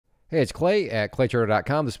Hey, it's Clay at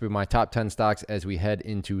claytrader.com. This will be my top 10 stocks as we head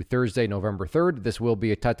into Thursday, November 3rd. This will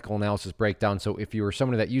be a technical analysis breakdown. So if you are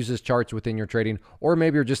somebody that uses charts within your trading, or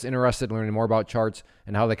maybe you're just interested in learning more about charts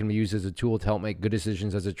and how they can be used as a tool to help make good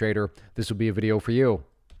decisions as a trader, this will be a video for you.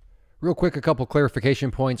 Real quick, a couple clarification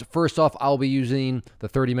points. First off, I'll be using the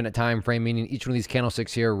 30-minute time frame, meaning each one of these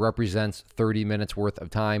candlesticks here represents 30 minutes worth of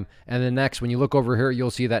time. And then next, when you look over here, you'll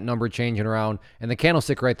see that number changing around, and the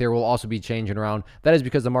candlestick right there will also be changing around. That is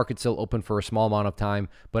because the market's still open for a small amount of time,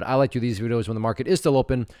 but I like to do these videos when the market is still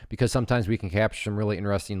open because sometimes we can capture some really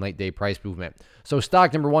interesting late-day price movement. So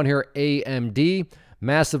stock number one here, AMD.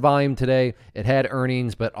 Massive volume today. It had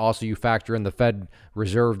earnings, but also you factor in the Fed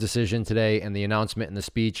Reserve decision today and the announcement and the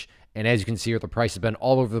speech. And as you can see here, the price has been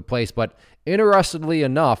all over the place. But interestingly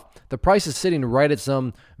enough, the price is sitting right at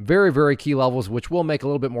some very, very key levels, which will make a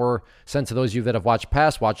little bit more sense to those of you that have watched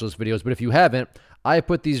past watch list videos. But if you haven't, I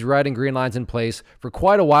put these red and green lines in place for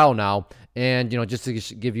quite a while now. And, just to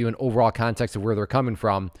give you an overall context of where they're coming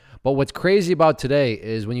from. But what's crazy about today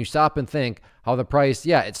is when you stop and think how the price,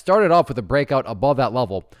 it started off with a breakout above that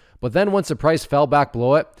level. But then once the price fell back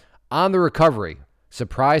below it, on the recovery,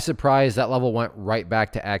 surprise, surprise, that level went right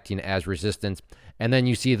back to acting as resistance. And then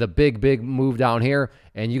you see the big move down here,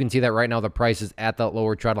 and you can see that right now the price is at that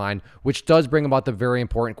lower trend line, which does bring about the very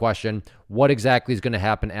important question, what exactly is going to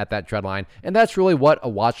happen at that trend line? And that's really what a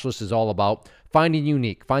watch list is all about, finding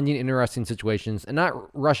unique, finding interesting situations, and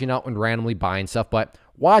not rushing out and randomly buying stuff, but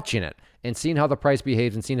watching it and seeing how the price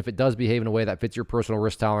behaves and seeing if it does behave in a way that fits your personal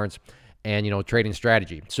risk tolerance and, trading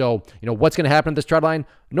strategy. So, what's going to happen at this trend line?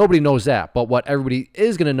 Nobody knows that. But what everybody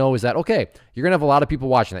is going to know is that, okay, you're going to have a lot of people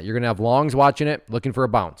watching that. You're going to have longs watching it, looking for a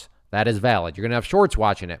bounce. That is valid. You're going to have shorts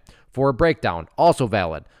watching it for a breakdown. Also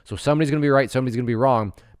valid. So somebody's going to be right, somebody's going to be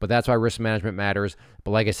wrong. But that's why risk management matters.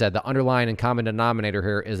 But like I said, the underlying and common denominator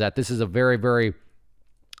here is that this is a very, very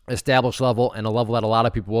established level and a level that a lot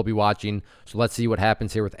of people will be watching. So let's see what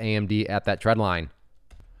happens here with AMD at that trend line.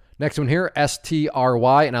 Next one here,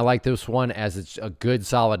 STRY, and I like this one as it's a good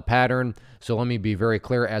solid pattern. So let me be very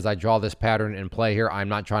clear as I draw this pattern in play here. I'm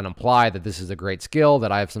not trying to imply that this is a great skill,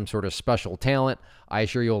 that I have some sort of special talent. I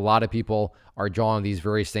assure you a lot of people are drawing these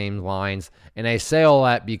very same lines. And I say all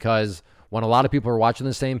that because when a lot of people are watching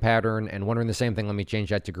the same pattern and wondering the same thing, let me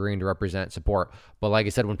change that to green to represent support. But like I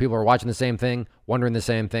said, when people are watching the same thing, wondering the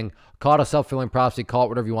same thing, call it a self-fulfilling prophecy, call it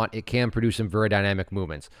whatever you want, it can produce some very dynamic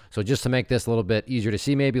movements. So just to make this a little bit easier to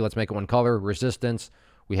see maybe, let's make it one color, resistance.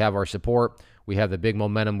 We have our support. We have the big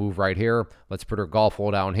momentum move right here. Let's put our golf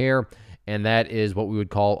hole down here. And that is what we would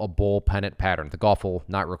call a bull pennant pattern. The golf hole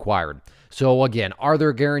not required. So again, are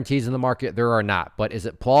there guarantees in the market? There are not. But is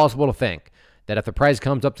it plausible to think that if the price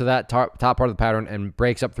comes up to that top part of the pattern and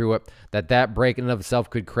breaks up through it, that break in and of itself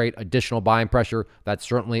could create additional buying pressure? That's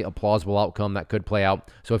certainly a plausible outcome that could play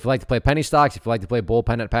out. So if you like to play penny stocks, if you like to play bull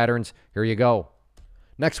pennant patterns, here you go.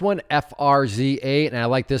 Next one, FRZA, and I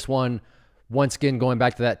like this one. Once again, going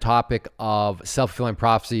back to that topic of self-fulfilling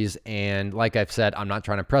prophecies, and like I've said, I'm not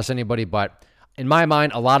trying to press anybody, but in my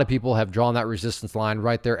mind, a lot of people have drawn that resistance line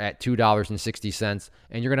right there at $2.60,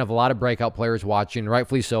 and you're going to have a lot of breakout players watching,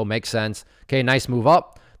 rightfully so, makes sense. Okay, nice move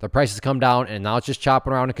up. The price has come down, and now it's just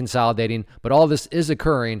chopping around and consolidating, but all this is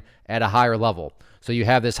occurring at a higher level. So you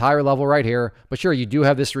have this higher level right here, but sure, you do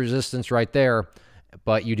have this resistance right there,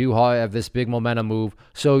 but you do have this big momentum move.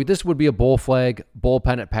 So this would be a bull flag, bull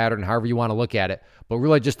pennant pattern, however you want to look at it. But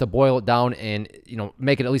really just to boil it down and,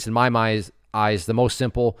 make it, at least in my eyes, the most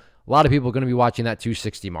simple, a lot of people are going to be watching that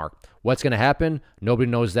 260 mark. What's going to happen? Nobody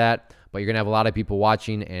knows that, but you're going to have a lot of people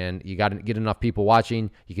watching, and you got to get enough people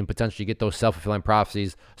watching. You can potentially get those self-fulfilling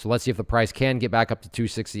prophecies. So let's see if the price can get back up to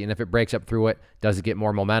 260, and if it breaks up through it, does it get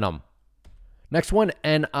more momentum? Next one,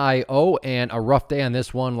 NIO, and a rough day on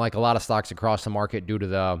this one, like a lot of stocks across the market due to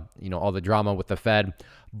the, all the drama with the Fed.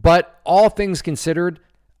 But all things considered,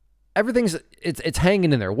 it's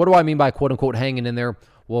hanging in there. What do I mean by quote unquote hanging in there?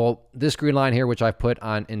 Well, this green line here, which I've put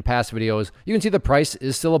on in past videos, you can see the price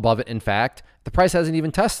is still above it. In fact, the price hasn't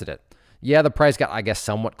even tested it. Yeah, the price got, I guess,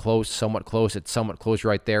 somewhat close. It's somewhat close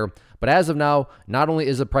right there. But as of now, not only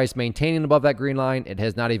is the price maintaining above that green line, it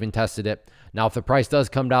has not even tested it. Now, if the price does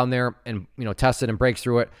come down there and, test it and breaks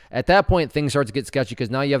through it, at that point, things start to get sketchy because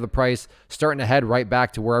now you have the price starting to head right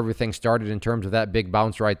back to where everything started in terms of that big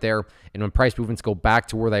bounce right there. And when price movements go back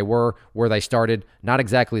to where they were, where they started, not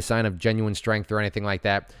exactly a sign of genuine strength or anything like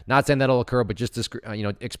that. Not saying that'll occur, but just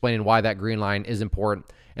explaining why that green line is important.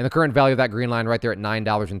 And the current value of that green line right there at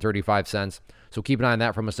 $9.35. So keep an eye on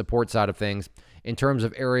that from a support side of things. In terms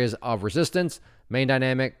of areas of resistance, main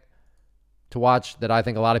dynamic to watch that I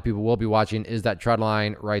think a lot of people will be watching is that trend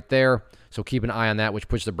line right there. So keep an eye on that, which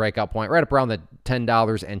puts the breakout point right up around the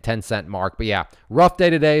 $10.10 mark. But yeah, rough day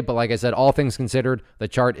today. But like I said, all things considered, the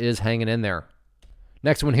chart is hanging in there.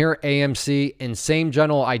 Next one here, AMC, and same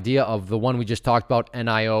general idea of the one we just talked about,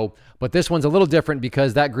 NIO. But this one's a little different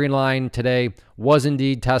because that green line today was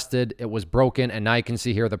indeed tested. It was broken, and now you can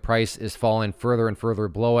see here the price is falling further and further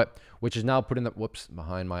below it, which is now putting the, whoops,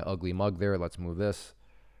 behind my ugly mug there. Let's move this.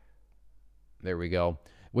 There we go.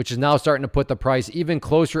 Which is now starting to put the price even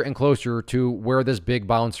closer and closer to where this big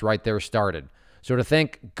bounce right there started. So to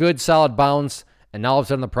think good, solid bounce, and now all of a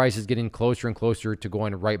sudden the price is getting closer and closer to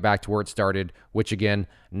going right back to where it started, which again,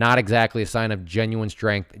 not exactly a sign of genuine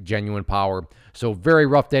strength, genuine power. So very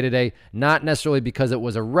rough day today, not necessarily because it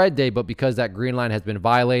was a red day, but because that green line has been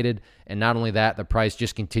violated. And not only that, the price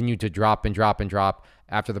just continued to drop and drop and drop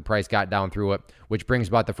after the price got down through it, which brings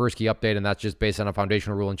about the first key update, and that's just based on a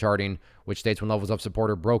foundational rule in charting, which states when levels of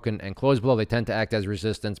support are broken and closed below, they tend to act as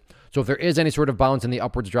resistance. So if there is any sort of bounce in the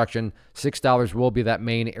upwards direction, $6 will be that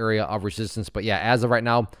main area of resistance. But yeah, as of right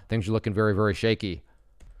now, things are looking very, very shaky.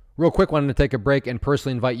 Real quick, wanted to take a break and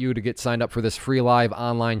personally invite you to get signed up for this free live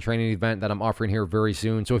online training event that I'm offering here very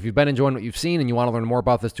soon. So if you've been enjoying what you've seen and you want to learn more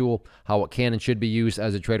about this tool, how it can and should be used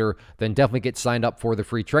as a trader, then definitely get signed up for the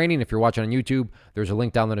free training. If you're watching on YouTube, there's a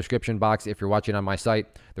link down in the description box. If you're watching on my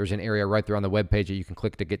site, there's an area right there on the webpage that you can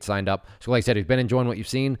click to get signed up. So like I said, if you've been enjoying what you've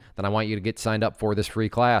seen, then I want you to get signed up for this free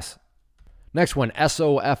class. Next one,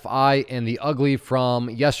 SOFI, and the ugly from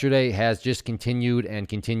yesterday has just continued and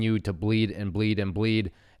continued to bleed and bleed and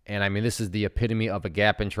bleed. And I mean, this is the epitome of a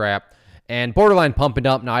gap and trap and borderline pump and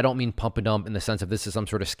dump. Now, I don't mean pump and dump in the sense of this is some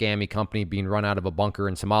sort of scammy company being run out of a bunker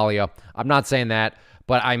in Somalia. I'm not saying that,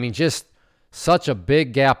 but I mean, just such a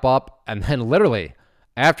big gap up. And then literally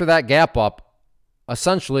after that gap up,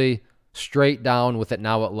 essentially straight down with it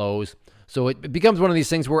now at lows. So it becomes one of these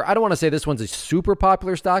things where I don't want to say this one's a super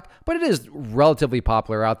popular stock, but it is relatively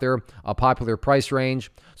popular out there, a popular price range.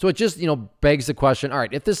 So it just, begs the question, all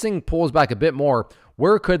right, if this thing pulls back a bit more,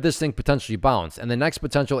 where could this thing potentially bounce? And the next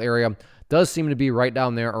potential area does seem to be right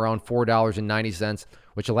down there around $4.90,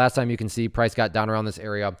 which the last time you can see price got down around this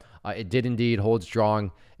area. It did indeed hold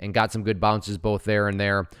strong and got some good bounces both there and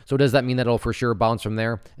there. So does that mean that it'll for sure bounce from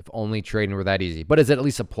there? If only trading were that easy. But is it at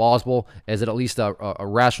least a plausible? Is it at least a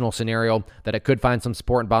rational scenario that it could find some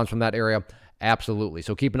support and bounce from that area? Absolutely.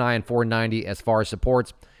 So keep an eye on 490 as far as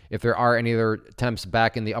supports. If there are any other attempts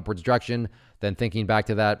back in the upwards direction, then thinking back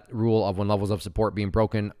to that rule of when levels of support being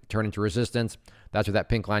broken turn into resistance, that's where that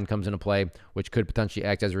pink line comes into play, which could potentially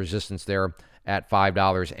act as resistance there at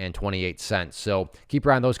 $5.28. So keep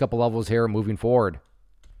your eye on those couple levels here moving forward.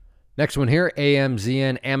 Next one here,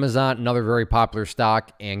 AMZN, Amazon, another very popular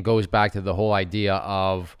stock, and goes back to the whole idea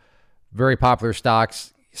of very popular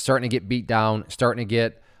stocks starting to get beat down, starting to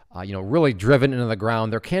get really driven into the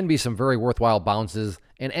ground. There can be some very worthwhile bounces,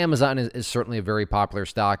 and Amazon is certainly a very popular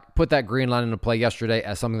stock. Put that green line into play yesterday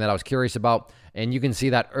as something that I was curious about, and you can see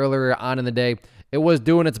that earlier on in the day, it was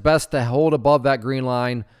doing its best to hold above that green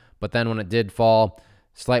line, but then when it did fall,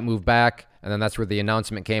 slight move back, and then that's where the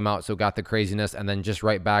announcement came out, so got the craziness, and then just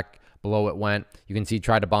right back below it went. You can see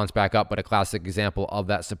tried to bounce back up, but a classic example of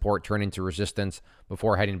that support turning to resistance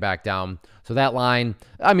before heading back down. So that line,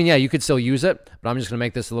 I mean, yeah, you could still use it, but I'm just going to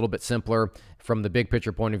make this a little bit simpler from the big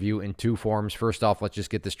picture point of view in two forms. First off, let's just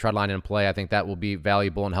get this trend line in play. I think that will be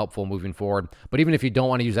valuable and helpful moving forward. But even if you don't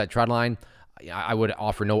want to use that trend line, I would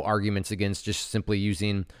offer no arguments against just simply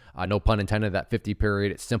using, no pun intended, that 50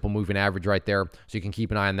 period. It's simple moving average right there. So you can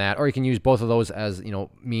keep an eye on that, or you can use both of those as,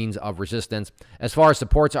 means of resistance. As far as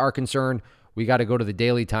supports are concerned, we got to go to the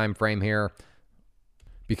daily time frame here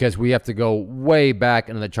because we have to go way back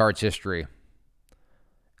into the chart's history.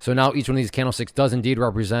 So now each one of these candlesticks does indeed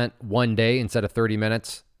represent 1 day instead of 30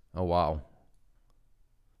 minutes. Oh, wow.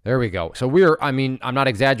 There we go. So I'm not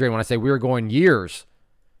exaggerating when I say we're going years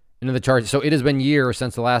into the chart. So it has been years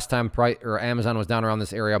since the last time Amazon was down around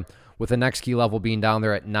this area, with the next key level being down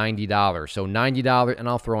there at $90. So $90, and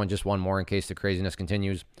I'll throw in just one more in case the craziness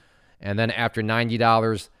continues. And then after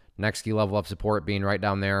 $90, next key level of support being right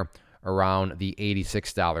down there around the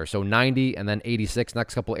 $86. So 90 and then 86,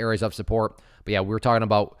 next couple areas of support. But yeah, we're talking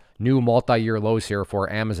about new multi-year lows here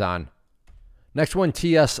for Amazon. Next one,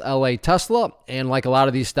 TSLA, Tesla. And like a lot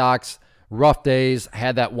of these stocks, rough days,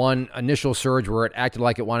 had that one initial surge where it acted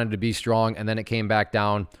like it wanted to be strong, and then it came back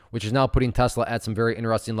down, which is now putting Tesla at some very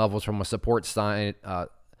interesting levels from a support side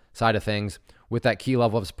of things, with that key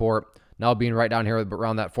level of support now being right down here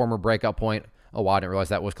around that former breakout point. Oh, wow, I didn't realize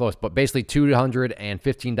that was close, but basically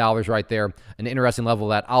 $215 right there, an interesting level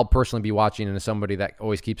that I'll personally be watching, and as somebody that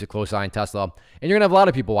always keeps a close eye on Tesla. And you're going to have a lot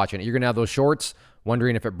of people watching it. You're going to have those shorts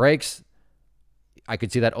wondering if it breaks. I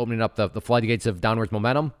could see that opening up the floodgates of downwards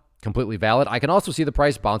momentum. Completely valid. I can also see the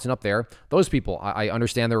price bouncing up there. Those people, I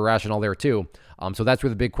understand their rationale there too. So that's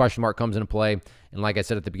where the big question mark comes into play. And like I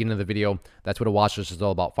said at the beginning of the video, that's what a watch list is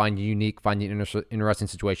all about. Finding unique, finding interesting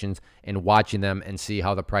situations and watching them and see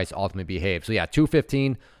how the price ultimately behaves. So yeah,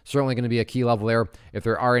 215, certainly going to be a key level there. If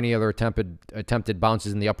there are any other attempted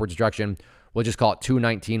bounces in the upwards direction, we'll just call it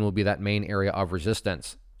 219 will be that main area of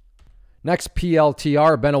resistance. Next,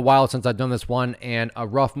 PLTR. Been a while since I've done this one, and a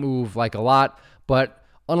rough move like a lot, but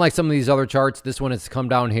unlike some of these other charts, this one has come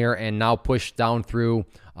down here and now pushed down through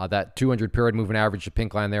that 200 period moving average, the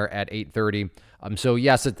pink line there at 830. So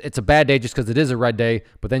yes, it's a bad day just because it is a red day,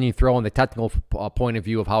 but then you throw in the technical point of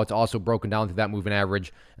view of how it's also broken down through that moving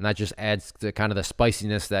average, and that just adds to kind of the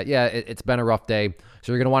spiciness that, yeah, it's been a rough day.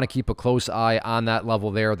 So you're going to want to keep a close eye on that level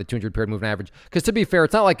there, the 200 period moving average, because to be fair,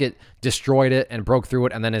 it's not like it destroyed it and broke through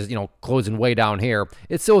it and then is, closing way down here.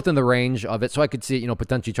 It's still within the range of it, so I could see it,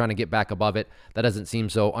 potentially trying to get back above it. That doesn't seem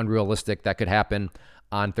so unrealistic that could happen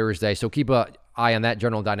on Thursday. So keep an eye on that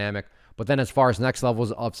general dynamic. But then as far as next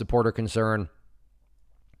levels of support are concerned,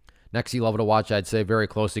 next key level to watch, I'd say very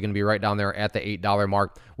closely going to be right down there at the $8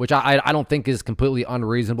 mark, which I don't think is completely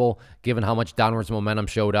unreasonable given how much downwards momentum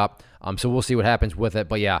showed up. So we'll see what happens with it.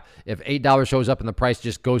 But yeah, if $8 shows up and the price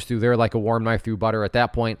just goes through there like a warm knife through butter at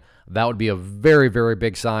that point, that would be a very, very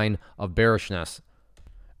big sign of bearishness.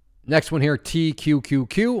 Next one here,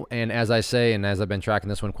 TQQQ. And as I say, and as I've been tracking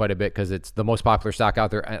this one quite a bit because it's the most popular stock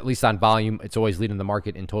out there, at least on volume, it's always leading the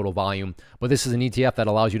market in total volume. But this is an ETF that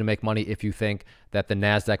allows you to make money if you think that the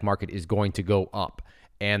NASDAQ market is going to go up.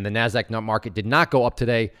 And the NASDAQ market did not go up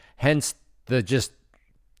today, hence the just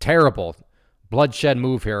terrible bloodshed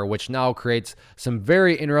move here, which now creates some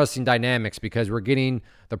very interesting dynamics because we're getting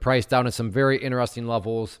the price down to some very interesting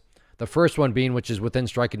levels. The first one being, which is within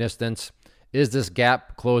striking distance, is this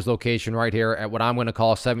gap close location right here at what I'm going to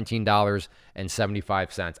call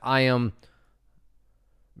 $17.75. I am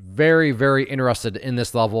very, very interested in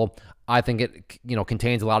this level. I think it,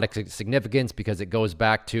 contains a lot of significance because it goes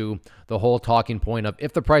back to the whole talking point of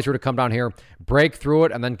if the price were to come down here, break through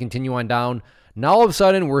it, and then continue on down. Now all of a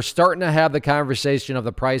sudden, we're starting to have the conversation of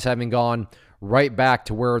the price having gone right back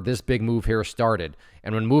to where this big move here started.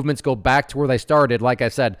 And when movements go back to where they started, like I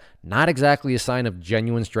said, not exactly a sign of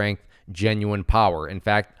genuine strength, genuine power. In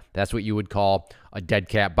fact, that's what you would call a dead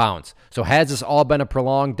cat bounce. So has this all been a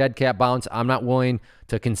prolonged dead cat bounce? I'm not willing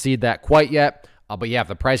to concede that quite yet. But yeah, if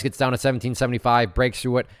the price gets down to $17.75, breaks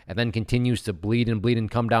through it, and then continues to bleed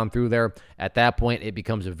and come down through there, at that point, it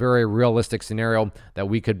becomes a very realistic scenario that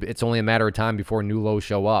it's only a matter of time before new lows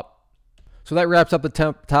show up. So that wraps up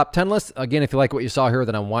the top 10 list. Again, if you like what you saw here,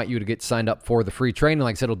 then I want you to get signed up for the free training.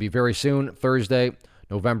 Like I said, it'll be very soon, Thursday,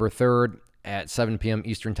 November 3rd. At 7 p.m.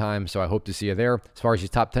 Eastern time, so I hope to see you there. As far as these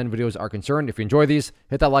top 10 videos are concerned, if you enjoy these,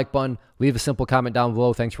 hit that like button, leave a simple comment down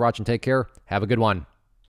below. Thanks for watching. Take care. Have a good one.